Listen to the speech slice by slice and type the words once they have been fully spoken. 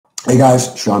Hey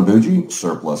guys, Sean Bougie,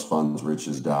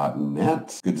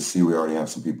 surplusfundsriches.net. Good to see we already have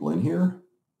some people in here.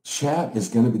 Chat is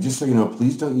going to be, just so you know,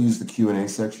 please don't use the Q&A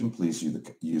section. Please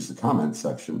use the comment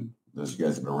section. Those of you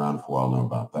guys who have been around for a while know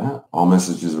about that. All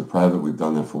messages are private. We've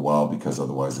done that for a while because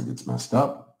otherwise it gets messed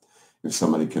up. If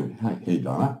somebody can, hey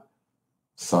Donna.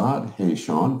 Saad, hey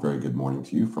Sean, very good morning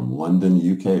to you from London,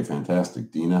 UK. Fantastic.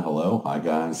 Dina, hello. Hi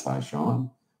guys. Hi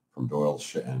Sean from Doyle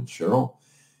and Cheryl.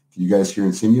 Can you guys hear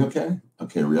and see me okay?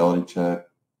 Okay, reality check,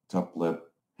 top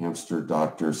lip, hamster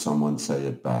doctor, someone say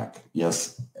it back.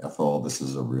 Yes, Ethel, this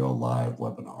is a real live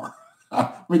webinar.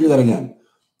 Let me do that again.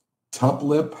 Top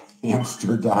lip,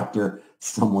 hamster doctor,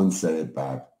 someone say it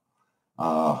back.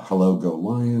 Hello, go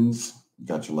Lions.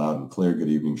 Got you loud and clear. Good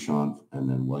evening, Sean. And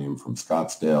then William from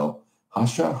Scottsdale.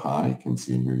 Hasha, hi, can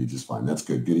see and hear you just fine. That's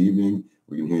good. Good evening.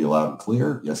 We can hear you loud and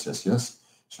clear. Yes, yes, yes.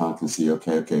 Sean can see.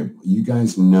 Okay. You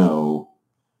guys know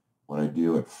what I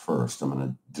do at first. I'm going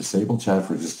to disable chat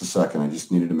for just a second. I just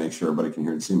needed to make sure everybody can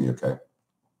hear and see me okay.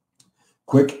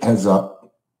 Quick heads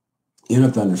up, in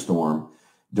a thunderstorm,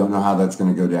 don't know how that's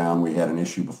going to go down. We had an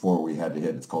issue before we had to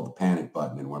hit, it's called the panic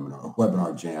button in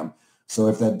Webinar Jam. So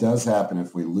if that does happen,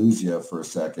 if we lose you for a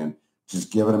second,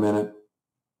 just give it a minute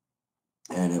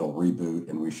and it'll reboot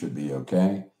and we should be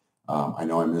okay. I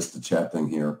know I missed the chat thing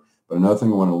here, but another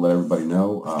thing I want to let everybody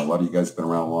know, a lot of you guys have been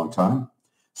around a long time.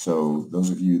 So those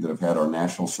of you that have had our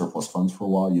National Surplus Funds for a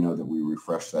while, you know that we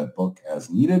refreshed that book as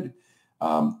needed.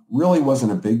 Really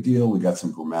wasn't a big deal. We got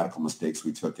some grammatical mistakes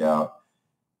we took out,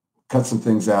 cut some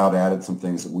things out, added some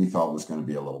things that we thought was going to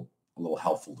be a little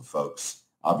helpful to folks.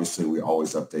 Obviously, we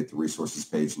always update the resources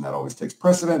page, and that always takes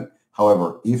precedent.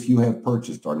 However, if you have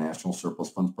purchased our National Surplus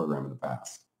Funds program in the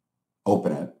past,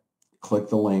 open it, click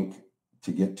the link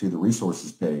to get to the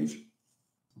resources page,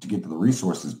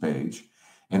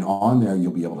 and on there,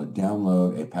 you'll be able to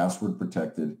download a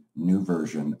password-protected new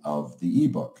version of the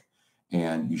ebook.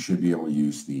 And you should be able to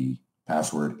use the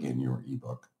password in your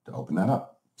ebook to open that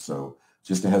up. So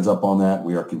just a heads up on that.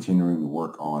 We are continuing to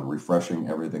work on refreshing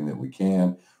everything that we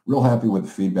can. Real happy with the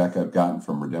feedback I've gotten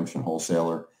from Redemption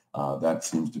Wholesaler. That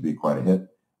seems to be quite a hit.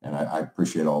 And I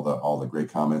appreciate all the great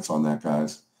comments on that,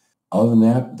 guys. Other than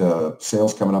that, the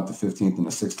sales coming up the 15th and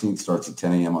the 16th, starts at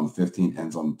 10 a.m. on the 15th,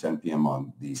 ends on 10 p.m.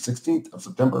 on the 16th of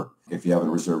September. If you haven't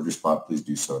reserved your spot, please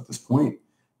do so at this point.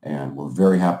 And we're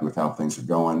very happy with how things are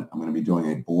going. I'm going to be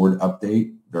doing a board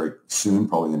update very soon,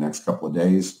 probably the next couple of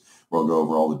days. We'll go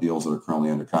over all the deals that are currently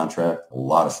under contract. A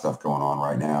lot of stuff going on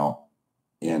right now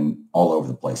in all over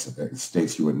the place.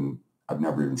 States I've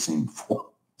never even seen before.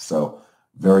 So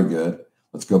very good.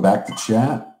 Let's go back to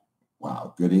chat.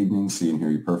 Wow, good evening. See and hear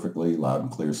you perfectly. Loud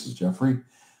and clear, says Jeffrey.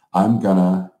 I'm going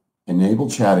to enable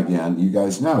chat again. You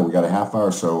guys know we got a half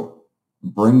hour, so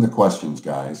bring the questions,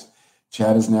 guys.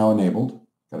 Chat is now enabled.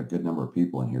 Got a good number of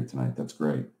people in here tonight. That's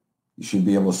great. You should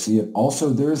be able to see it. Also,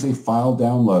 there is a file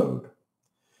download.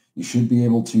 You should be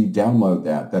able to download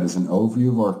that. That is an overview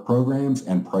of our programs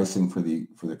and pricing for the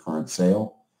current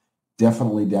sale.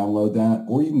 Definitely download that.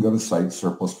 Or you can go to the site,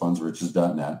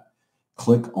 surplusfundsriches.net.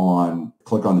 Click on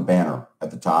the banner at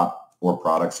the top or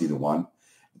products, either one.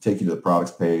 It'll take you to the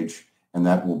products page, and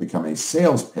that will become a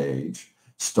sales page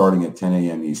starting at 10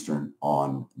 a.m. Eastern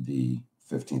on the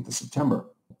 15th of September.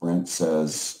 Brett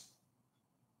says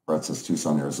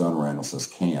Tucson, Arizona. Randall says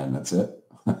can. That's it.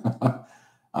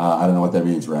 I don't know what that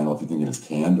means, Randall, if you're thinking it's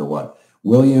canned or what.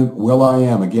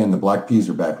 Will.I.am. Again, the Black Peas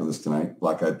are back with us tonight.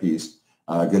 Black Eyed Peas.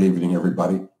 Good evening,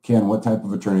 everybody. Ken, what type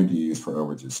of attorney do you use for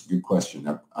overages? Good question.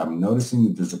 I'm noticing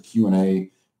that there's a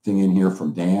Q&A thing in here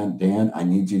from Dan. Dan, I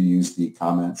need you to use the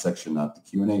comment section, not the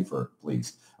Q&A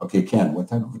please. Okay, Ken, what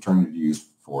type of attorney do you use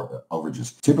for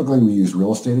overages? Typically, we use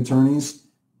real estate attorneys.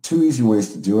 Two easy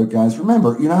ways to do it, guys.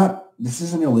 Remember, this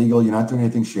isn't illegal. You're not doing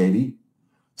anything shady.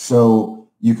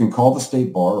 So you can call the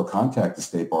state bar or contact the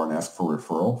state bar and ask for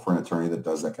referral for an attorney that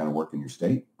does that kind of work in your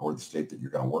state, or the state that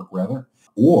you're going to work, rather.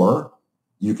 Or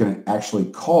you can actually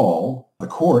call the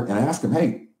court and ask them,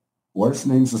 hey, what are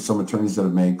some names of some attorneys that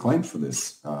have made claims for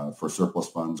this, for surplus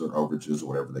funds or overages or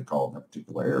whatever they call it in that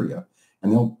particular area?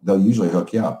 And they'll usually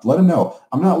hook you up. Let them know,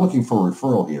 I'm not looking for a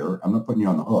referral here. I'm not putting you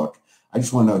on the hook. I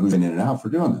just want to know who's in and out for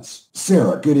doing this.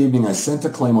 Sarah, good evening. I sent a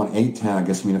claim on 8/10, I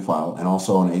guess me to file, and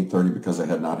also on 8/30 because I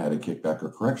had not had a kickback or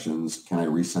corrections. Can I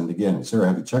resend again? Sarah,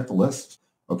 have you checked the list?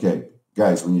 Okay,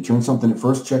 guys, when you turn something,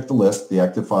 first check the list, the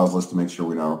active files list, to make sure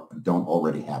we don't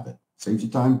already have it. Saves you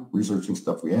time researching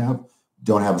stuff we have.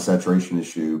 Don't have a saturation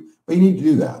issue, but you need to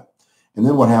do that. And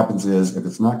then what happens is, if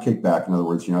it's not kicked back, in other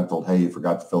words, you're not told, hey, you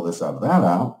forgot to fill this out of that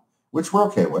out, which we're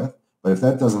okay with, but if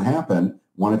that doesn't happen,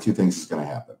 one of two things is going to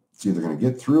happen. It's either going to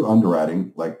get through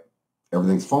underwriting, like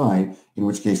everything's fine, in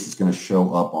which case it's going to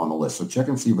show up on the list. So check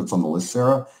and see if it's on the list,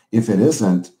 Sarah. If it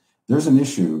isn't, there's an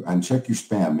issue, and check your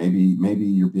spam. Maybe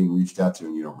you're being reached out to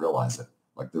and you don't realize it,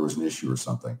 like there was an issue or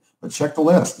something. But check the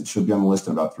list. It should be on the list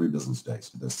in about 3 business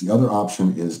days. The other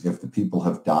option is if the people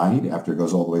have died after it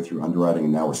goes all the way through underwriting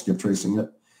and now we're skip tracing it.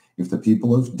 If the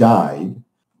people have died,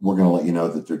 we're going to let you know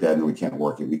that they're dead and we can't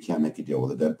work it. We can't make a deal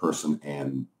with a dead person,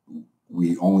 and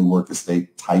we only work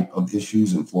estate type of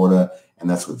issues in Florida, and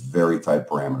that's with very tight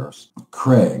parameters.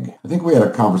 Craig, I think we had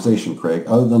a conversation, Craig.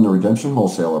 Other than the redemption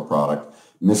wholesaler product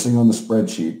missing on the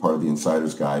spreadsheet, part of the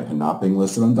insider's guide, and not being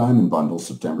listed on Diamond Bundle's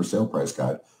September sale price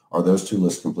guide, are those 2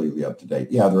 lists completely up to date?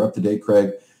 Yeah, they're up to date,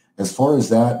 Craig. As far as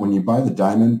that, when you buy the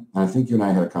Diamond, and I think you and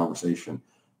I had a conversation,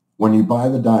 when you buy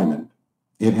the Diamond,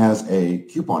 it has a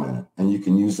coupon in it, and you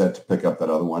can use that to pick up that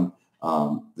other one.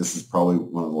 This is probably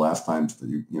one of the last times that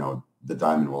the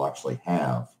Diamond will actually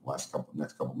have,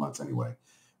 next couple months anyway,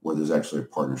 where there's actually a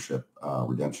partnership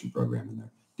redemption program in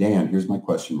there. Dan, here's my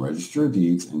question. Register of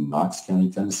Deeds in Knox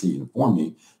County, Tennessee informed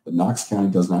me that Knox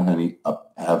County does not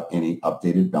have any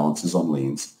updated balances on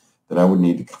liens that I would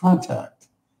need to contact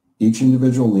each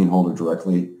individual lien holder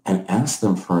directly and ask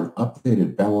them for an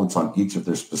updated balance on each of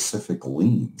their specific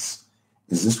liens.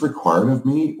 Is this required of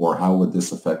me, or how would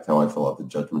this affect how I fill out the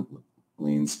judgment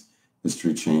liens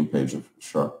history chain page of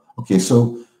Sharp? Okay,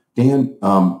 so Dan,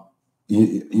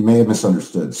 you may have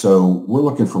misunderstood. So we're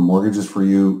looking for mortgages for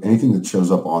you, anything that shows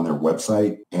up on their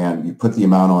website, and you put the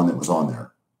amount on that was on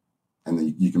there. And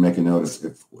then you can make a notice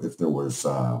if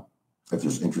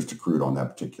there's interest accrued on that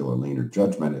particular lien or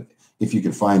judgment, if you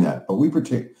can find that. But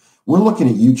we're looking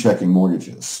at you checking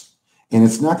mortgages, and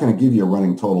it's not going to give you a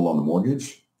running total on the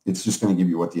mortgage. It's just going to give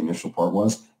you what the initial part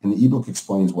was. And the ebook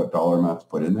explains what dollar amount to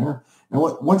put in there.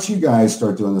 Now, once you guys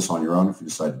start doing this on your own, if you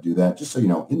decide to do that, just so you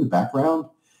know, in the background,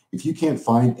 if you can't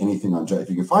find anything if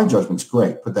you can find judgments,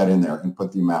 great, put that in there and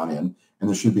put the amount in, and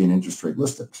there should be an interest rate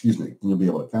listed, and you'll be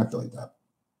able to calculate that.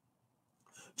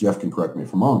 Jeff can correct me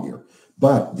if I'm wrong here.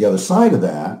 But the other side of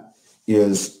that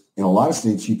is, in a lot of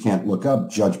states, you can't look up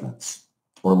judgments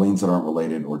or liens that aren't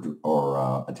related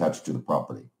or attached to the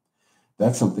property.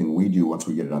 That's something we do once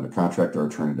we get it under contract. Our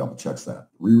attorney double checks that.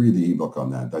 Reread the ebook on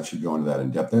that. That should go into that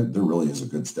in depth. There really is a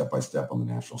good step-by-step on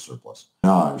the national surplus.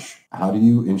 Naj, how do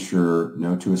you ensure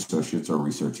no 2 associates are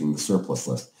researching the surplus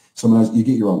list? So Naj, you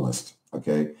get your own list,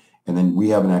 okay? And then we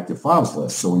have an active files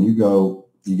list. So when you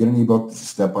get an ebook that's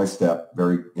step-by-step,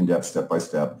 very in-depth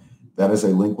step-by-step. That is a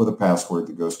link with a password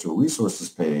that goes to a resources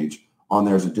page. On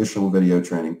there's additional video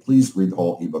training. Please read the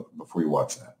whole ebook before you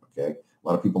watch that, okay? A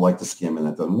lot of people like to skim, and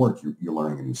that doesn't work. You're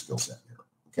learning a new skill set here,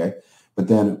 okay? But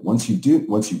then once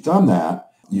you've done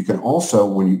that, you can also,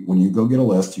 when you go get a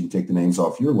list, you can take the names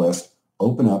off your list,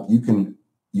 open up.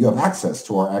 You have access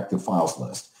to our active files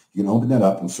list. You can open that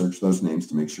up and search those names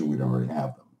to make sure we don't already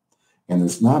have them. And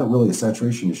there's not really a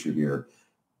saturation issue here,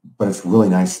 but it's really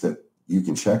nice that you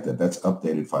can check that. That's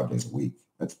updated 5 days a week.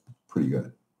 That's pretty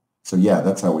good. So yeah,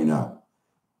 that's how we know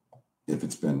if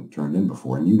it's been turned in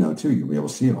before. And you know too, you'll be able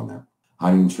to see it on there. How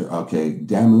do you ensure? Okay,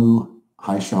 Damu.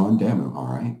 Hi, Sean. Damu. All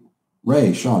right.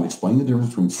 Ray, Sean, explain the difference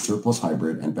between surplus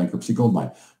hybrid and bankruptcy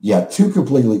goldmine. Yeah, 2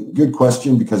 completely good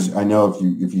question, because I know if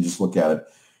you just look at it.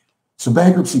 So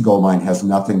bankruptcy goldmine has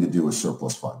nothing to do with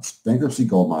surplus funds. Bankruptcy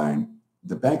goldmine,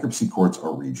 the bankruptcy courts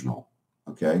are regional.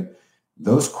 Okay,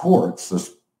 those courts,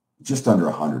 there's just under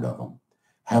 100 of them,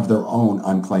 have their own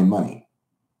unclaimed money.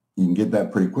 You can get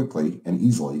that pretty quickly and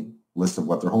easily, list of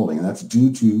what they're holding, and that's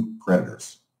due to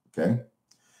creditors. Okay.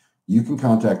 You can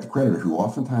contact the creditor, who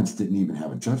oftentimes didn't even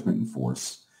have a judgment in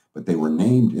force, but they were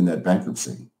named in that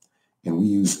bankruptcy. And we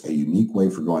use a unique way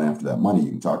for going after that money. You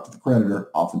can talk to the creditor,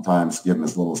 oftentimes give them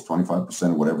as little as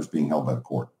 25% of whatever's being held by the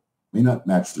court. May not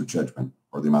match their judgment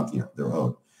or the amount they're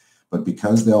owed. But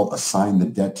because they'll assign the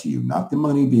debt to you, not the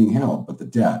money being held, but the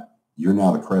debt, you're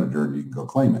now the creditor and you can go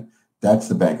claim it. That's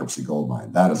the bankruptcy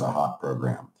goldmine. That is a hot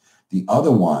program. The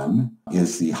other one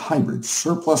is the hybrid,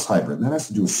 surplus hybrid, and that has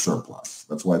to do with surplus.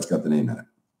 That's why it's got the name in it.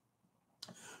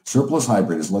 Surplus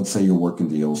hybrid is, let's say you're working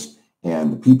deals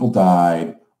and the people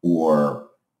died, or,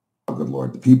 oh good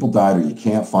Lord, the people died, or you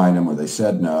can't find them, or they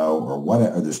said no, or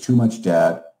whatever, or there's too much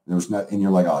debt, and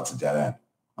you're like, oh, it's a dead end.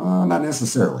 Not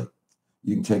necessarily.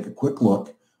 You can take a quick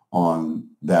look on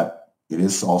that. It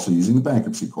is also using the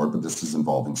bankruptcy court, but this is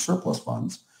involving surplus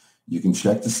funds. You can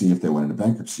check to see if they went into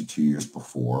bankruptcy 2 years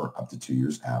before, up to 2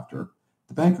 years after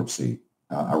the bankruptcy,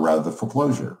 or rather the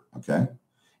foreclosure, okay?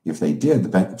 If they did, the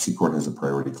bankruptcy court has a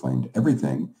priority claim to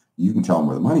everything. You can tell them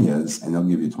where the money is, and they'll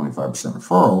give you a 25%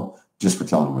 referral just for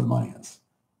telling them where the money is.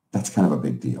 That's kind of a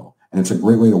big deal. And it's a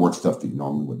great way to work stuff that you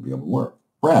normally wouldn't be able to work.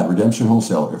 Brad, redemption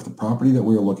wholesaler, if the property that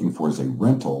we are looking for is a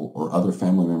rental or other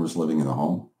family members living in the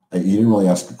home, you didn't really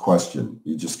ask a question.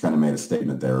 You just kind of made a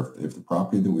statement there. If the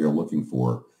property that we are looking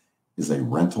for is a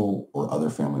rental or other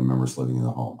family members living in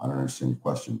the home. I don't understand your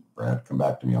question, Brad. Come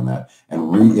back to me on that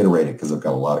and reiterate it because I've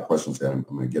got a lot of questions that I'm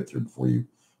going to get through before you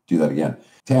do that again.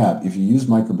 Tab, if you use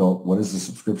Microbilt, what is the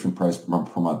subscription price per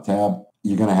month? Tab,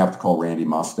 you're going to have to call Randy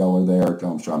Mosteller there.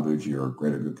 Tell him Sean Bucci or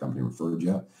Greater Good Company referred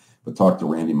you. But talk to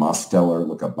Randy Mosteller.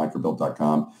 Look up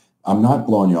microbilt.com. I'm not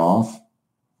blowing you off.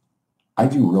 I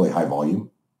do really high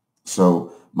volume.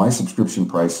 So my subscription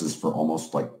price is for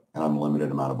almost like an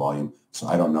unlimited amount of volume. So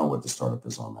I don't know what the startup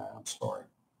is on that. I'm sorry.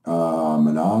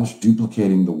 Minaj,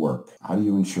 duplicating the work. How do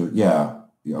you ensure? Yeah.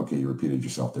 Okay, you repeated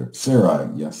yourself there.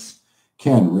 Sarah, yes.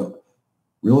 Ken,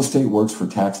 real estate works for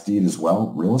tax deed as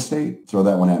well. Real estate? Throw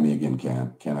that one at me again,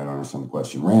 Ken. Ken, I don't understand the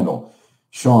question. Randall,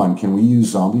 Sean, can we use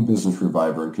Zombie Business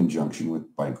Reviver in conjunction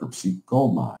with Bankruptcy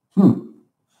Goldmine?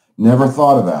 Never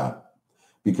thought of that.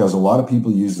 Because a lot of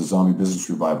people use the Zombie Business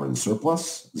Reviver in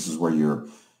surplus. This is where you're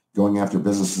going after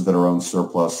businesses that are owned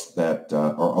surplus that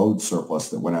are owed surplus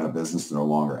that went out of business that are no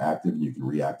longer active, and you can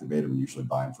reactivate them and usually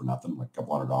buy them for nothing, like a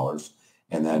couple $100,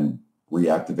 and then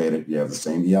reactivate it. You have the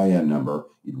same EIN number.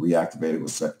 You'd reactivate it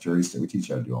with Secretary of State. We teach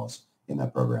you how to do all this in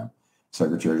that program.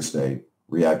 Secretary of State,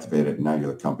 reactivate it, and now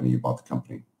you're the company. You bought the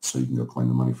company, so you can go claim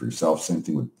the money for yourself. Same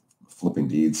thing with flipping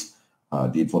deeds.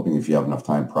 Deed flipping, if you have enough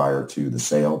time prior to the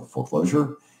sale, the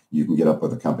foreclosure, you can get up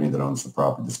with a company that owns the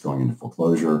property that's going into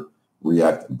foreclosure,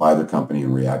 buy their company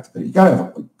and reactivate it. You got to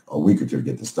have a week or two to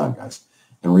get this done, guys,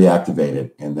 and reactivate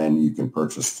it. And then you can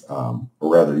purchase, or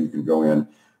rather you can go in,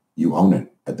 you own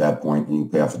it at that point, and you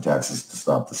can pay off the taxes to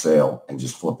stop the sale and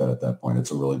just flip it at that point.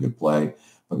 It's a really good play.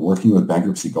 But working with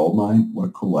Bankruptcy Goldmine, what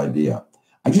a cool idea.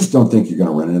 I just don't think you're going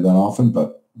to run into that often,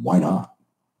 but why not?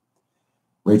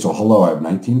 Rachel, hello, I have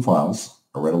 19 files.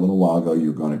 I read a little while ago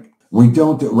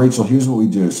Rachel, here's what we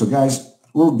do. So guys,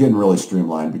 we're getting really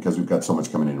streamlined because we've got so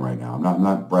much coming in right now. I'm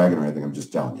not bragging or anything. I'm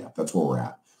just telling you. That's where we're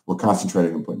at. We're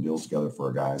concentrating on putting deals together for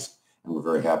our guys, and we're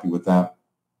very happy with that.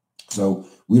 So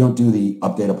we don't do the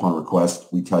update upon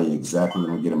request. We tell you exactly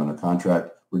when we get them under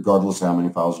contract, regardless of how many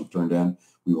files you've turned in.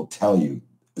 We will tell you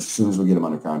as soon as we get them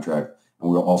under contract, and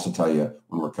we'll also tell you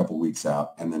when we're a couple weeks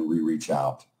out, and then we reach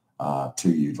out to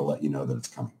you to let you know that it's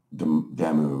coming.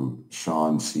 Demu,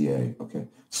 Sean, CA. Okay.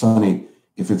 Sonny,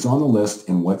 if it's on the list,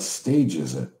 in what stage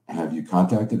is it? Have you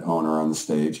contacted owner on the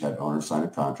stage? Had owner sign a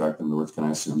contract? In other words, can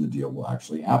I assume the deal will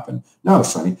actually happen? No,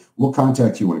 Sonny. We'll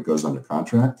contact you when it goes under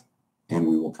contract, and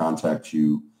we will contact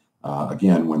you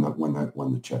again when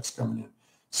the check's coming in.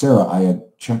 Sarah, I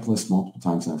had checklists multiple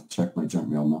times, and I've checked my junk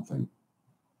mail, nothing.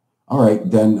 All right,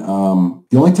 then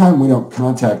the only time we don't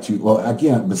contact you, well,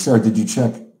 again, but Sarah, did you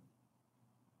check?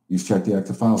 You checked the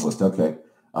active files list. Okay.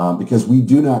 Because we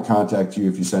do not contact you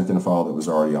if you sent in a file that was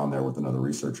already on there with another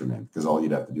researcher name, because all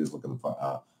you'd have to do is look at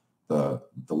the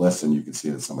list and you can see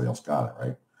that somebody else got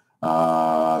it,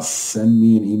 right? Send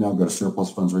me an email. Go to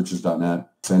surplusfundsriches.net.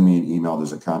 Send me an email.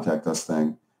 There's a contact us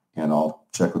thing, and I'll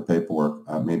check with paperwork.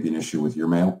 Maybe an issue with your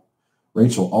mail.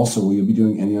 Rachel, also, will you be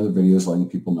doing any other videos letting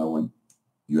people know when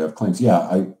you have claims?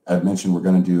 Yeah, I mentioned I'm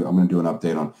going to do an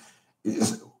update on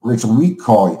Rachel,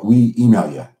 we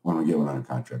email you when we get one under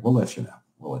contract. We'll let you know.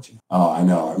 Oh, I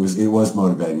know. It was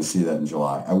motivating to see that in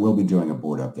July. I will be doing a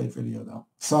board update video, though.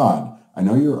 Saad, I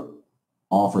know you're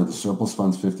offered the surplus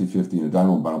funds 50-50 in a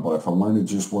diamond bundle, but if I wanted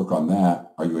to just work on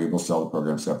that, are you able to sell the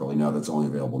program separately? No, that's only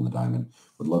available in the diamond.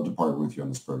 Would love to partner with you on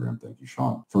this program. Thank you,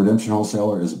 Sean. For redemption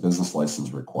wholesaler, is a business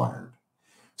license required?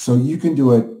 So you can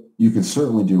do it. You can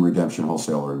certainly do redemption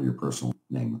wholesaler in your personal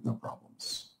name with no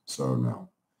problems. So no.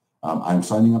 I'm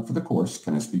signing up for the course.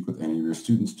 Can I speak with any of your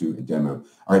students to a demo?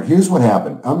 All right, here's what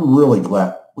happened. I'm really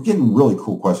glad. We're getting really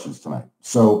cool questions tonight.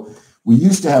 So we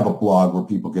used to have a blog where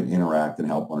people could interact and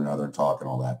help one another and talk and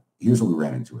all that. Here's what we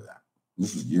ran into with that.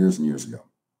 This was years and years ago.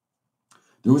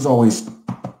 There was always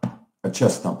a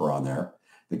chest thumper on there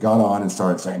that got on and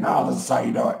started saying, no, this is how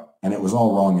you do it. And it was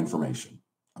all wrong information,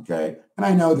 okay? And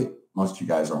I know that most of you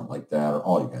guys aren't like that, or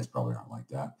all you guys probably aren't like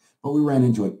that, but we ran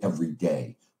into it every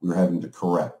day. We were having to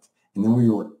correct. And then we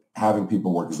were having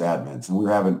people work as admins,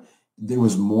 and there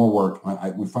was more work.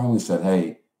 We finally said,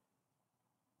 hey,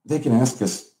 they can ask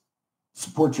us.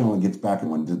 Support generally gets back in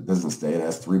one business day. It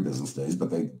has 3 business days,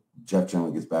 but Jeff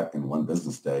generally gets back in 1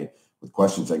 business day with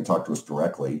questions. They can talk to us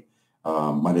directly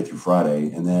Monday through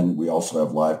Friday. And then we also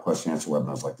have live question answer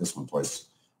webinars like this one twice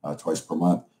per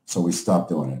month. So we stopped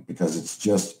doing it because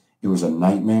it was a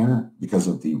nightmare because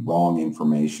of the wrong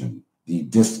information, the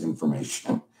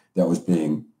disinformation that was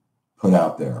being put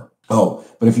out there. Oh,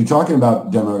 but if you're talking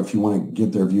about demo, if you want to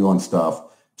get their view on stuff,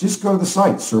 just go to the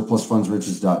site,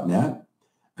 surplusfundsriches.net,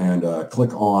 and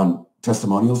click on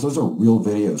testimonials. Those are real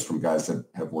videos from guys that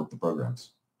have worked the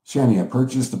programs. Shani, I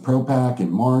purchased the Pro Pack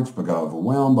in March, but got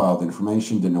overwhelmed by all the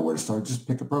information, didn't know where to start. Just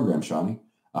pick a program, Shani.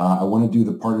 I want to do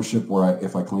the partnership where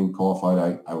if I claim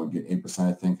qualified, I would get 8%,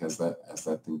 I think. Has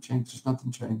that thing changed? There's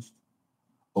nothing changed.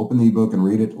 Open the ebook and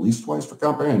read it at least twice for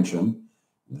comprehension.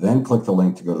 Then click the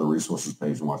link to go to the resources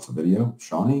page and watch the video.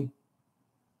 Shani,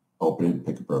 open it and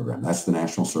pick a program. That's the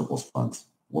National Surplus Funds.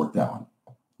 Work that one.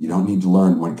 You don't need to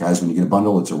learn when you get a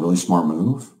bundle, it's a really smart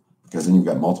move because then you've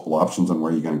got multiple options on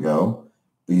where you're going to go.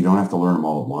 But you don't have to learn them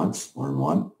all at once. Learn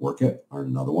one, work it. Learn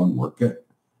another one, work it.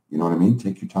 You know what I mean?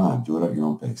 Take your time. Do it at your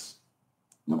own pace.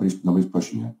 Nobody's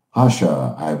pushing you.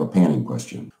 Hasha, I have a panning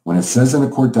question. When it says in a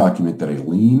court document that a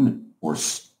lien or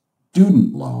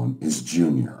student loan is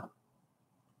junior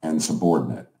and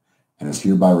subordinate and is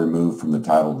hereby removed from the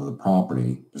title to the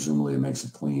property, presumably it makes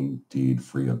a clean deed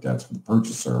free of debts for the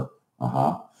purchaser.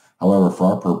 However, for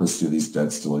our purpose, do these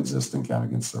debts still exist and count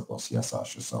against surplus? Yes,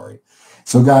 Asha, sorry.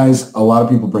 So guys, a lot of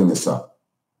people bring this up.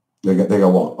 They go,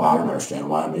 well, I don't understand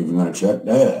why I'm even going to check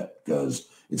that because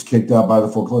it's kicked out by the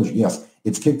foreclosure. Yes,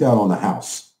 it's kicked out on the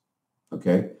house,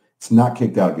 okay? It's not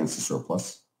kicked out against the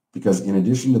surplus because in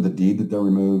addition to the deed that they're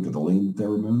removed or the lien that they're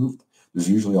removed, there's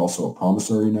usually also a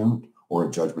promissory note or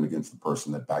a judgment against the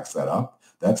person that backs that up.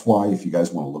 That's why if you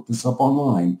guys want to look this up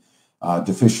online,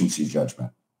 deficiency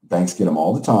judgment. Banks get them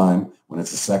all the time when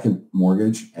it's a second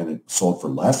mortgage and it's sold for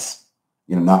less,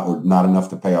 not enough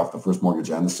to pay off the first mortgage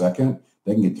and the second.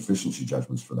 They can get deficiency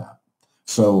judgments for that.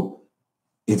 So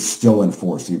it's still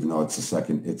enforced, even though it's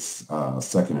second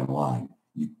in line.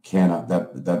 You cannot,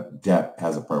 that debt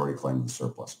has a priority claim to the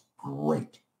surplus.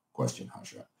 Great question,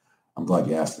 Hasha. I'm glad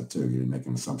you asked it too. You didn't make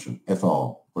an assumption.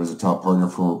 Ethol, what is a top partner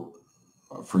for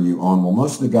you on? Well,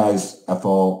 most of the guys,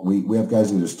 Ethol, we have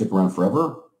guys that either stick around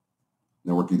forever.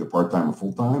 They work either part-time or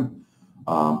full-time.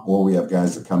 Or we have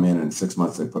guys that come in 6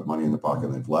 months, they put money in the pocket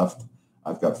and they've left.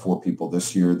 I've got 4 people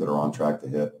this year that are on track to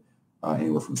hit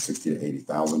anywhere from 60 to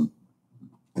 80,000.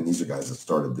 And these are guys that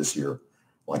started this year,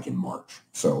 like in March.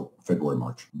 So February,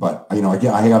 March. But, I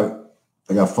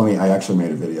got funny. I actually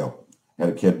made a video. I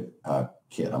had a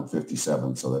kid, I'm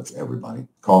 57, so that's everybody,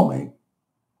 call me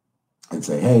and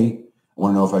say, hey, I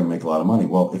want to know if I can make a lot of money.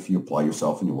 Well, if you apply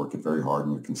yourself and you work it very hard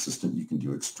and you're consistent, you can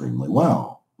do extremely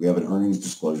well. We have an earnings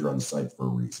disclosure on the site for a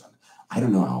reason. I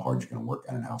don't know how hard you're going to work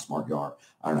and how smart you are.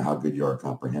 I don't know how good you are at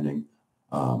comprehending,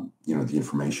 the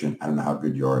information. I don't know how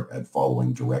good you are at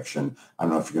following direction. I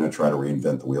don't know if you're going to try to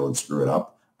reinvent the wheel and screw it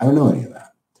up. I don't know any of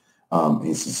that. And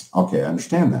he says, okay, I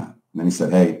understand that. And then he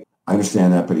said, hey, I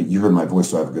understand that, but you heard my voice,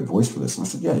 so I have a good voice for this. And I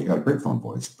said, yeah, you got a great phone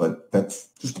voice, but that's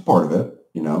just a part of it,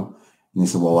 And he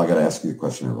said, well, I got to ask you the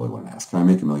question I really want to ask. Can I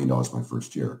make $1 million my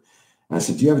first year? And I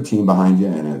said, do you have a team behind you?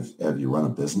 And have you run a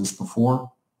business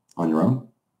before on your own?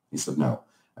 He said, no.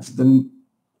 I said, then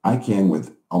I can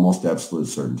with almost absolute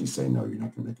certainty say, no, you're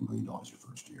not going to make $1 million your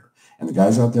first year. And the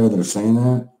guys out there that are saying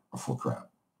that are full crap.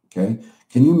 Okay.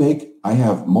 I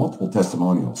have multiple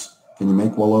testimonials. Can you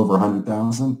make well over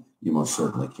 100,000? You most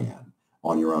certainly can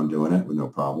on your own doing it with no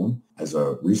problem. As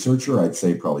a researcher, I'd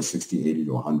say probably 60, 80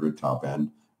 to 100 top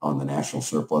end on the national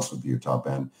surplus would be your top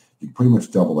end. You can pretty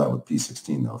much double that with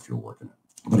P16 though, if you're working it.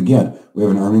 But again, we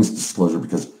have an earnings disclosure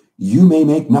because you may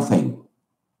make nothing.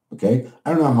 Okay. I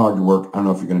don't know how hard you work. I don't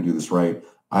know if you're going to do this right.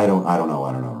 I don't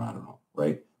know.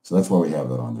 Right. So that's why we have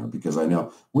that on there because I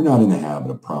know we're not in the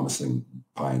habit of promising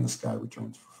pie in the sky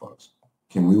returns for folks.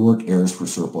 Can we work heirs for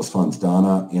surplus funds?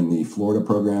 Donna, in the Florida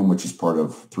program, which is part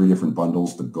of 3 different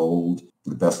bundles, the gold,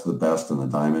 the best of the best, and the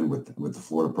diamond with the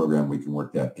Florida program, we can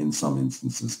work that in some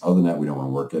instances. Other than that, we don't want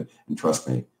to work it. And trust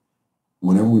me,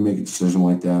 whenever we make a decision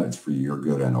like that, it's for your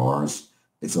good and ours.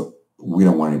 We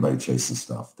don't want anybody chasing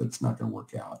stuff that's not going to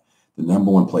work out. The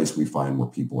number one place we find where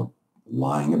people are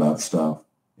lying about stuff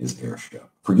is heirship.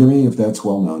 Forgive me if that's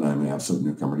well known. I'm an absolute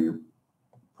newcomer to your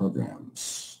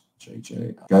programs.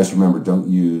 JJ. Guys, remember, don't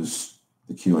use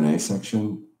the Q&A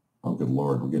section. Oh, good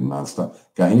Lord, we're getting nonstop.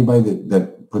 Got anybody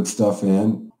that puts stuff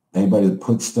in? Anybody that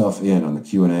puts stuff in on the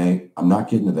Q&A? I'm not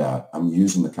getting to that. I'm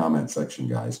using the comment section,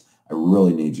 guys. I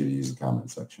really need you to use the comment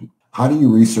section. How do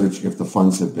you research if the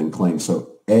funds have been claimed?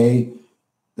 So A,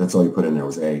 that's all you put in there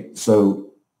was A. So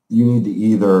you need to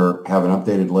either have an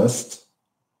updated list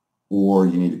or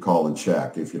you need to call and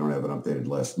check if you don't have an updated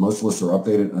list. Most lists are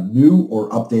updated, a new or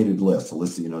updated list, a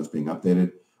list that you know is being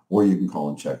updated, or you can call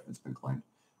and check if it's been claimed.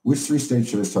 Which 3 states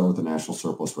should I start with the national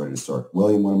surplus ready to start?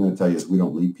 William, what I'm going to tell you is we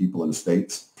don't lead people into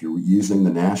states. If you're using the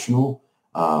national,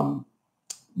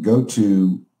 go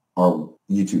to our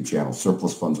YouTube channel,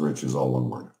 Surplus Funds Rich is all one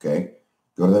word, okay?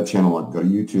 Go to that channel, go to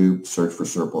YouTube, search for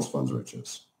Surplus Funds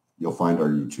Riches. You'll find our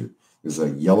YouTube. There's a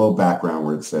yellow background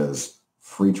where it says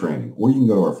free training. Or you can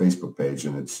go to our Facebook page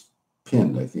and it's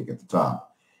pinned, I think, at the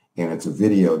top. And it's a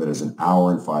video that is 1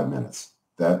 hour and 5 minutes.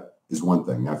 That is one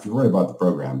thing. Now, if you're worried about the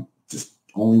program, just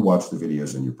only watch the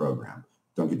videos in your program.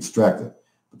 Don't get distracted.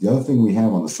 But the other thing we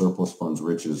have on the Surplus Funds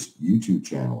Riches YouTube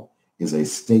channel is a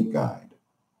state guide.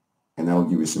 And that'll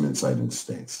give you some insight into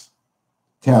states.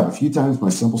 Tab, a few times my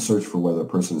simple search for whether a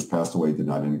person has passed away did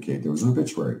not indicate there was an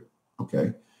obituary.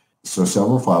 Okay. So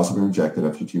several files have been rejected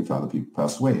after your team found that people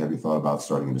passed away. Have you thought about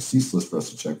starting a deceased list for us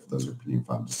to check for those who are being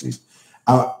found deceased?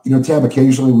 Tab,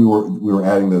 occasionally we were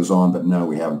adding those on, but no,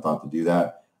 we haven't thought to do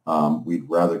that. We'd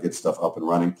rather get stuff up and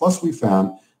running. Plus, we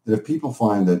found that if people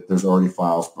find that there's already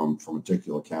files from a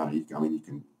particular county, I mean, you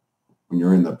can, when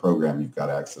you're in the program, you've got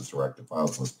access to active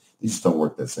files list. They just don't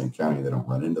work that same county. They don't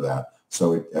run into that.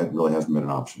 So it really hasn't been an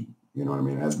option. You know what I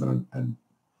mean? It hasn't been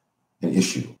an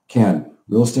issue. Can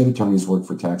real estate attorneys work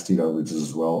for tax deed overages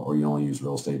as well, or you only use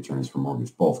real estate attorneys for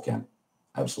mortgage? Both can.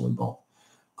 Absolutely both.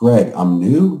 Greg, I'm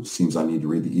new. Seems I need to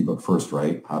read the ebook first,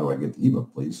 right? How do I get the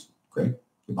ebook, please? Greg,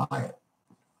 you buy it.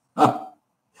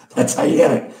 That's how you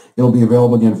get it. It'll be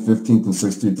available again 15th and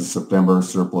 16th of September,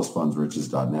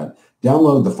 surplusfundsriches.net.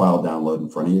 Download the file download in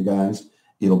front of you guys.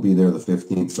 It'll be there the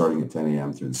 15th starting at 10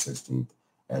 a.m. through the 16th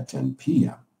at 10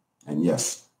 p.m. And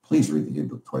yes, please read the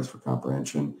ebook twice for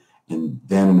comprehension. And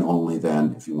then and only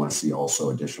then, if you want to see also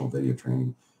additional video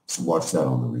training, so watch that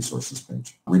on the resources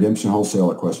page. Redemption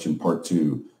wholesaler question part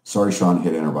 2. Sorry, Sean,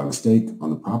 hit enter by mistake. On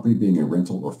the property being a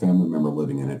rental or family member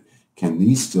living in it, can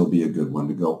these still be a good one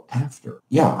to go after?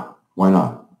 Yeah, why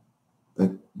not?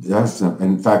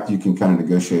 In fact, you can kind of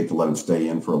negotiate to let them stay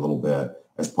in for a little bit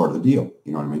as part of the deal.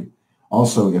 You know what I mean?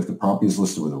 Also, if the property is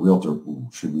listed with a realtor,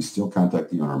 should we still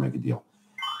contact the owner and make a deal?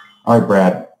 All right,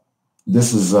 Brad,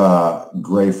 this is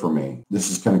gray for me.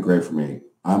 This is kind of gray for me.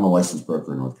 I'm a licensed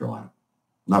broker in North Carolina.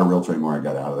 Not a realtor anymore. I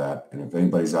got out of that. And if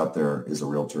anybody's out there is a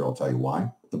realtor, I'll tell you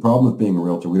why. The problem with being a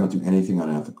realtor, we don't do anything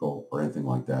unethical or anything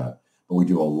like that. But we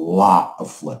do a lot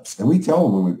of flips. And we tell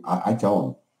them I tell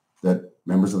them that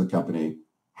members of the company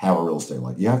have a real estate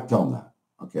license. You have to tell them that,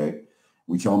 okay?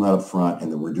 We tell them that up front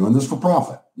and that we're doing this for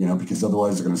profit, because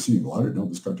otherwise they're going to see, well, I didn't know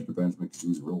this guy took advantage because he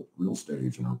was a real estate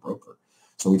agent or a broker.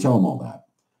 So we tell them all that.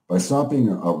 By stopping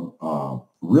a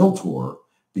realtor,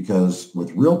 because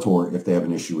with realtor, if they have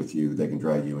an issue with you, they can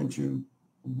drag you into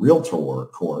realtor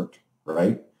court,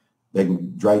 right? They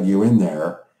can drag you in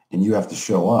there and you have to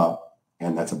show up.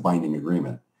 And that's a binding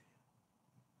agreement.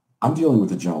 I'm dealing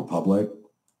with the general public.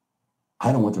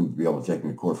 I don't want them to be able to take me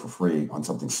to court for free on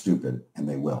something stupid, and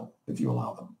they will if you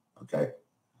allow them, okay?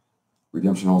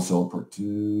 Redemption wholesale part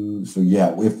 2. So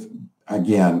yeah,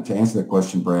 again, to answer that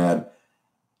question, Brad,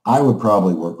 I would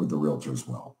probably work with the realtor as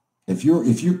well. If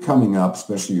you're coming up,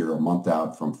 especially you're a month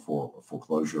out from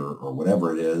foreclosure or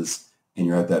whatever it is, and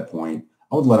you're at that point,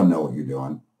 I would let them know what you're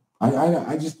doing.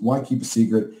 I just want to keep a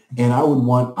secret, and I would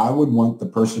want the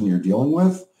person you're dealing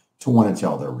with to want to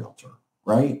tell their realtor,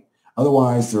 right?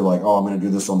 Otherwise, they're like, oh, I'm going to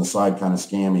do this on the side, kind of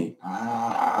scammy.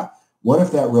 What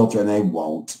if that realtor, and they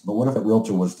won't, but what if that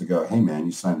realtor was to go, hey, man,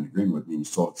 you signed an agreement with me and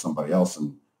you sold it to somebody else,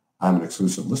 and I'm an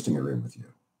exclusive listing agreement with you.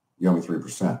 You owe me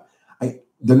 3%.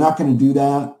 They're not going to do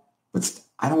that, but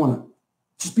I don't want to,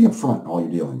 just be upfront in all your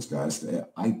dealings, guys.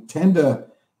 I tend to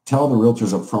tell the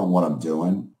realtors up front what I'm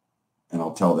doing, and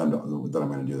I'll tell them that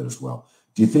I'm going to do that as well.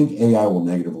 Do you think AI will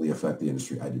negatively affect the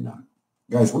industry? I do not.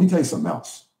 Guys, let me tell you something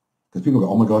else. Because people go,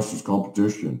 oh my gosh, there's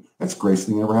competition. That's the greatest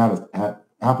thing that ever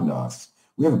happened to us.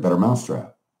 We have a better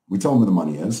mousetrap. We tell them where the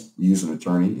money is. We use an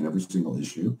attorney in every single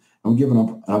issue. And we give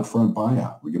an upfront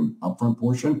buyout. We give an upfront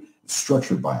portion, it's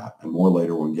structured buyout, and more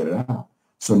later when we get it out.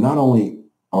 So not only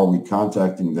are we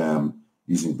contacting them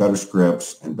using better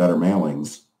scripts and better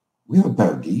mailings, we have a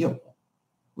better deal.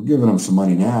 We're giving them some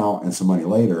money now and some money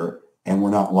later, and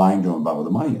we're not lying to them about where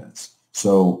the money is.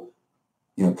 So,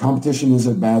 competition is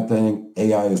a bad thing.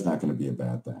 AI is not going to be a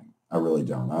bad thing. I really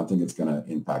don't. I don't think it's going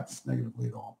to impact us negatively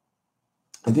at all.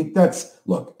 I think I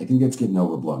think it's getting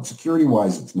overblown.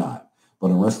 Security-wise, it's not. But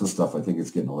the rest of the stuff, I think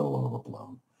it's getting a little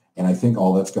overblown. And I think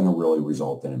all that's going to really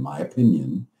result in my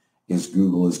opinion, is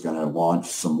Google is going to launch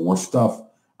some more stuff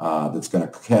that's going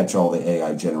to catch all the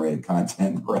AI-generated content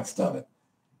and the rest of it.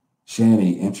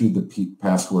 Shani, enter the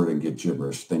password and get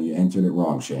gibberish. Then you entered it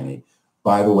wrong, Shani.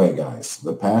 By the way, guys,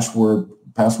 the password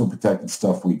protected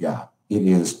stuff we got, it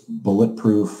is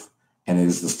bulletproof, and it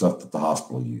is the stuff that the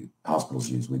hospitals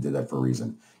use. We did that for a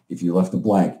reason. If you left a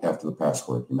blank after the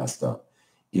password, you messed up.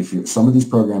 Some of these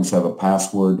programs have a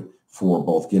password for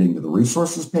both getting to the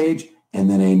resources page and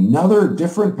then another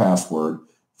different password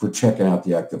for checking out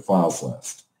the active files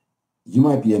list. You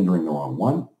might be entering the wrong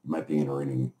one. You might be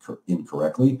entering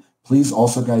incorrectly. Please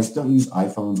also, guys, don't use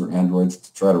iPhones or Androids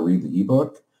to try to read the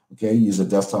ebook. Okay, use a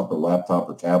desktop or laptop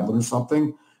or tablet or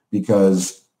something,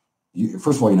 because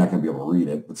first of all, you're not going to be able to read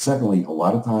it. But secondly, a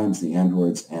lot of times the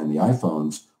Androids and the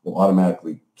iPhones will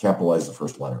automatically capitalize the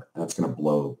first letter, and that's going to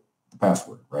blow the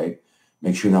password, right?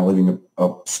 Make sure you're not leaving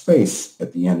a space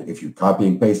at the end. If you're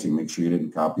copying and pasting, make sure you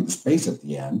didn't copy the space at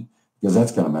the end, because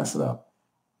that's going to mess it up.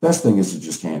 Best thing is to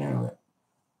just can't enter it.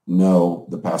 No,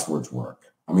 the passwords work.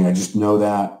 I mean, I just know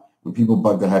that. When people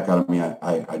bug the heck out of me,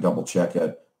 I double check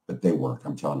it, but they work.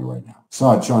 I'm telling you right now.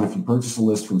 Saad, Sean, if you purchase a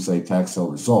list from, say, Tax Sale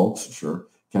Results, sure,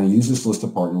 can I use this list to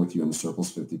partner with you in the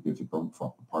Surplus 50/50 program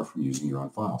apart from using your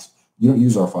own files? You don't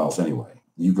use our files anyway.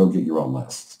 You go get your own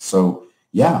lists. So,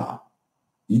 yeah,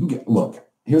 you can get, look,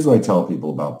 here's what I tell people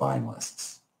about buying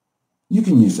lists. You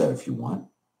can use that if you want.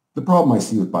 The problem I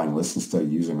see with buying lists instead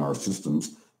of using our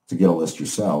systems to get a list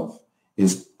yourself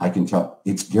is I can tell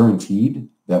it's guaranteed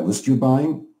that list you're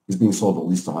buying is being sold to at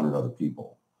least 100 other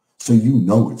people. So you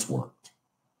know it's worked.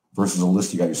 Versus a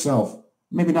list you got yourself,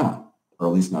 maybe not, or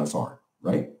at least not as hard,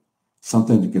 right?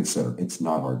 Something to consider. It's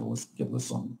not hard to get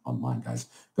lists online, guys.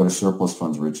 Go to Surplus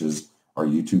Funds Riches, our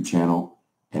YouTube channel,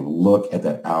 and look at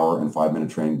that hour and 5-minute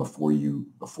training before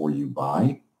you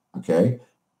buy, okay?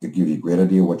 It gives you a great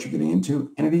idea what you're getting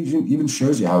into, and it even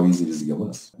shows you how easy it is to get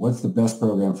lists. What's the best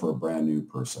program for a brand new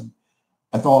person?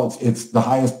 I thought it's the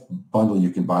highest bundle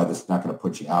you can buy that's not going to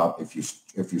put you out. If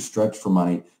you're stretched for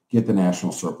money, get the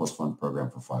National Surplus Fund Program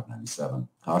for $597.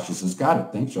 Hasha says, got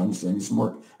it. Thanks, John. You saved me some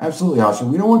work. Absolutely, Hasha.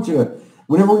 We don't want you to,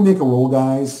 whenever we make a rule,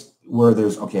 guys, where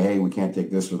there's, okay, hey, we can't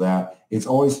take this or that, it's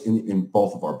always in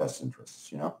both of our best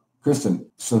interests, you know? Kristen,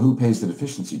 so who pays the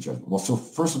deficiency judgment? Well, so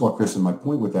first of all, Kristen, my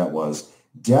point with that was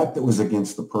debt that was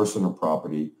against the person or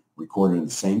property recorded in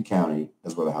the same county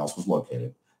as where the house was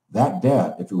located. That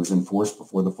debt, if it was enforced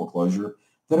before the foreclosure,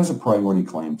 that is a priority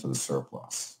claim to the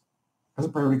surplus. That's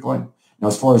a priority claim. Now,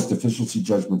 as far as deficiency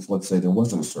judgments, let's say there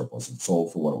wasn't a surplus. It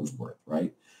sold for what it was worth,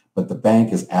 right? But the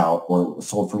bank is out, or it was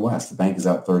sold for less. The bank is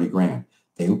out 30 grand.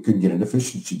 They could get a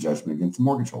deficiency judgment against the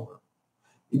mortgage holder.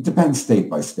 It depends state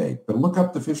by state, but look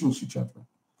up deficiency judgment.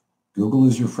 Google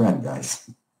is your friend, guys.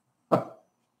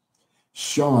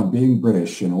 Sean, being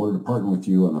British, in order to partner with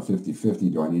you on a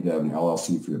 50/50, do I need to have an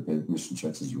LLC for your pay commission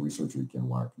checks as you research, or you can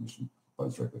wire commission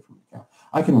funds directly from the account?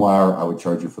 I can wire. I would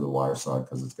charge you for the wire side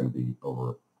because it's going to be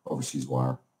overseas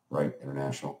wire, right?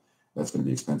 International. That's going to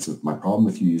be expensive. My problem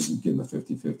with you getting the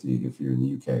 50/50 if you're in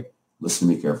the UK, listen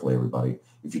to me carefully, everybody.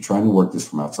 If you're trying to work this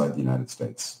from outside the United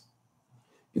States,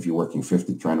 if you're working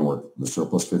trying to work the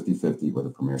Surplus 50/50 with a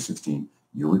Premier 16,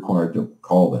 you're required to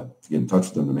call them, to get in touch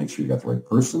with them to make sure you got the right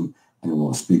person and they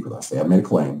want to speak with us. They have made a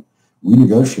claim. We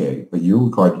negotiate, but you're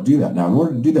required to do that. Now, in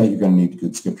order to do that, you're going to need a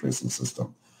good skip tracing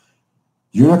system.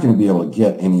 You're not going to be able to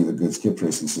get any of the good skip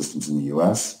tracing systems in the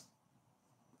U.S.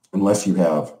 unless you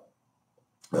have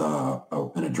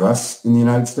an address in the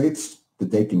United States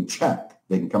that they can check.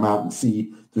 They can come out and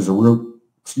see there's a room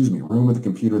with a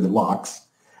computer that locks,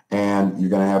 and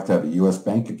you're going to have a U.S.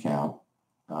 bank account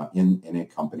in a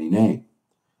company name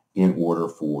in order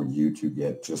for you to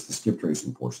get just the skip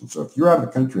tracing portion. So if you're out of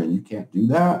the country and you can't do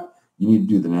that, you need to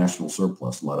do the national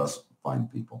surplus and let us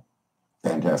find people.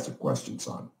 Fantastic question,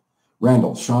 son.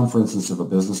 Randall, Sean, for instance, if a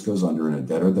business goes under and a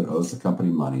debtor that owes the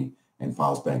company money and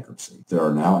files bankruptcy, there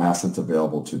are now assets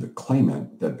available to the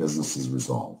claimant that business is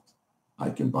resolved. I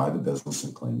can buy the business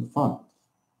and claim the funds.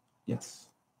 Yes.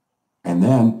 And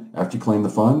then after you claim the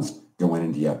funds, go in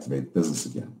and deactivate the business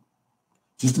again,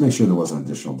 just to make sure there wasn't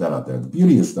additional debt out there. The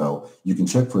beauty is, though, you can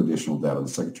check for additional debt on the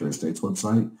Secretary of State's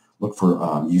website. Look for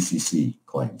UCC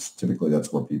claims. Typically,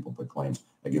 that's where people put claims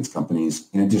against companies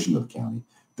in addition to the county.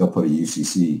 They'll put a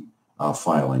UCC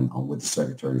filing with the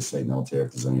Secretary of State, and they'll tell you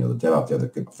if there's any other debt out there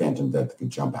phantom debt that could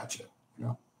jump at you. You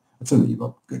know, it's in the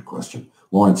ebook. Good question.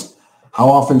 Lawrence, how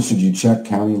often should you check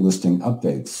county listing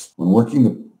updates? When working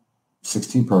the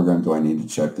 16 program, do I need to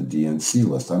check the DNC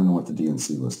list? I don't know what the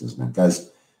DNC list is, man.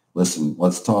 Guys, listen,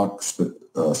 let's talk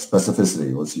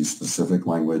specificity. Let's use specific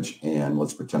language, and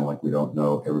let's pretend like we don't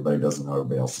know. Everybody doesn't know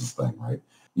everybody else's thing, right?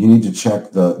 You need to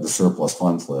check the surplus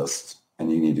funds list,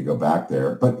 and you need to go back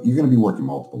there. But you're going to be working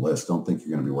multiple lists. Don't think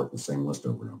you're going to be working the same list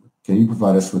over and over. Can you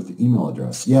provide us with the email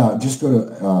address? Yeah, just go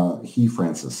to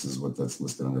Francis is what that's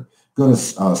listed under. Go to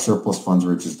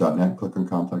surplusfundsriches.net. Click on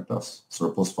Contact Us.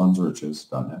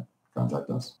 Surplusfundsriches.net. Contact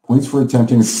us. Points for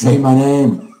attempting to say my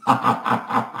name.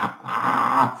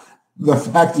 The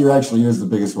fact you're actually here is the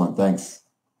biggest one. Thanks,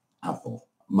 Apple.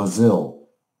 Mazil,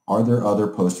 are there other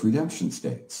post-redemption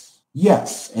states?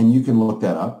 Yes, and you can look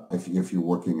that up if you're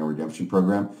working a redemption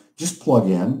program. Just plug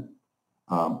in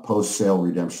post-sale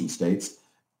redemption states.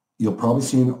 You'll probably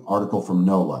see an article from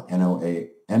NOLA,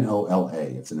 N-O-L-A.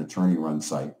 It's an attorney-run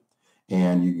site,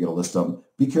 and you can get a list of them.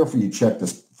 Be careful you check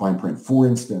this fine print. For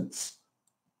instance,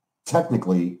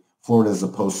 technically, Florida is a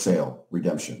post-sale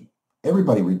redemption.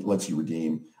 Everybody lets you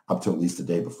redeem up to at least the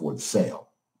day before the sale,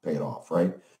 pay it off,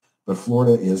 right? But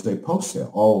Florida is a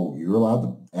post-sale. Oh, you're allowed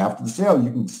to, after the sale,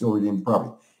 you can still redeem the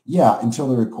property. Yeah, until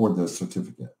they record the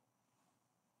certificate,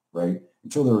 right?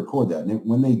 Until they record that. And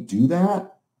when they do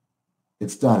that,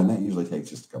 it's done. And that usually takes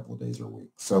just a couple of days or a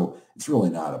week. So it's really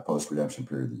not a post-redemption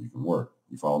period that you can work.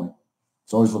 You follow me?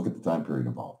 So always look at the time period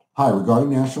involved. Hi,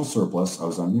 regarding national surplus, I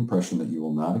was under the impression that you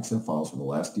will not accept files for the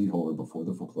last deed holder before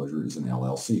the foreclosure is an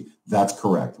LLC. That's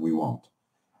correct. We won't.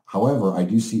 However, I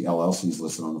do see LLCs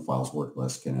listed on the files work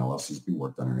list. Can LLCs be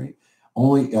worked underneath?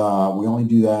 We only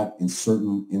do that in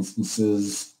certain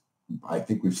instances. I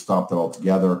think we've stopped it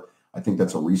altogether. I think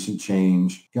that's a recent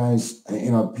change. Guys,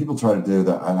 people try to do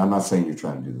that. I'm not saying you're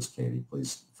trying to do this, Katie.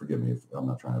 Please forgive me if I'm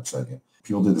not trying to upset you.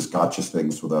 People do this gotcha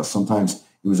things with us. Sometimes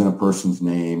it was in a person's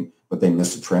name, but they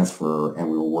missed a transfer, and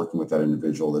we were working with that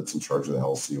individual that's in charge of the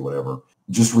LLC or whatever.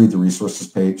 Just read the resources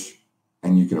page,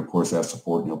 and you can, of course, ask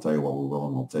support, and he'll tell you what we will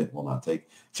and will not take.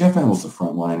 Jeff handles the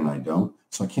front line, and I don't,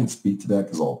 so I can't speak to that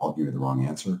because I'll give you the wrong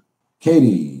answer.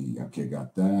 Katie, okay,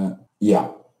 got that.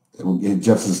 Yeah.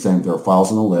 Jeff says saying there are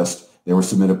files on the list. They were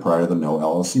submitted prior to the no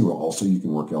LLC rule. Also, you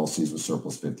can work LLCs with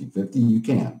surplus 50/50. You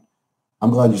can.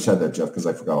 I'm glad you said that, Jeff, because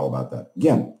I forgot all about that.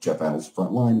 Again, Jeff handles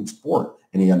front line and support,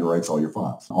 and he underwrites all your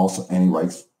files. Also, and he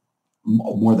writes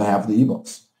more than half of the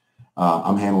ebooks.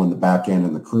 I'm handling the back end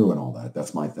and the crew and all that.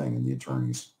 That's my thing, and the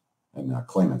attorneys and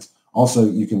claimants. Also,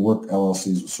 you can work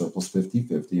LLCs with surplus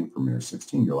 50/50 and Premier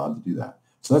 16. You're allowed to do that.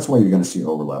 So that's why you're going to see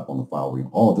overlap on the file.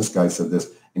 Oh, this guy said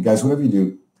this. And guys, whatever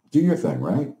you do your thing,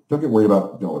 right? Don't get worried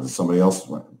about somebody else.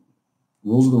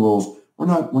 Rules are the rules. We're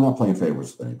not playing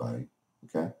favorites with anybody.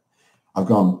 Okay. I've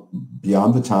gone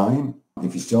beyond the time.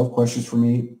 If you still have questions for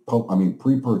me,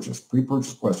 pre-purchase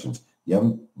questions. You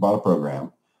haven't bought a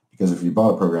program, because if you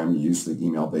bought a program, you use the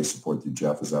email-based support through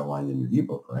Jeff as outlined in your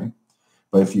ebook, right?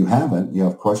 But if you haven't, you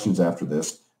have questions after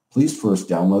this, please first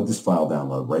download this file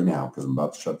right now, because I'm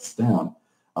about to shut this down.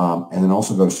 And then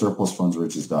also go to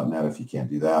surplusfundsriches.net if you can't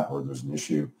do that, or there's an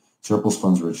issue.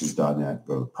 Surplusfundsriches.net,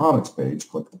 go to the products page,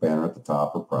 click the banner at the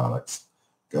top or products,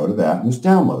 go to that, and there's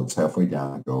downloads halfway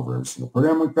down and go over every single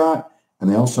program we've got, and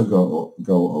they also go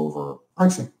over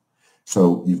pricing.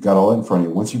 So you've got all that in front of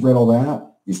you. Once you've read all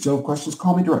that, you still have questions,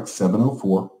 call me direct,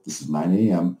 704. This is 9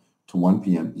 a.m. to 1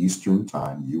 p.m. Eastern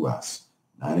Time, U.S.,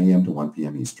 9 a.m. to 1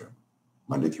 p.m. Eastern,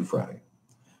 Monday through Friday,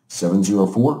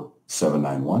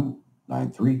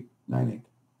 704-791-9398.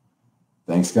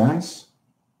 Thanks, guys.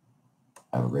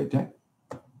 Have a great day.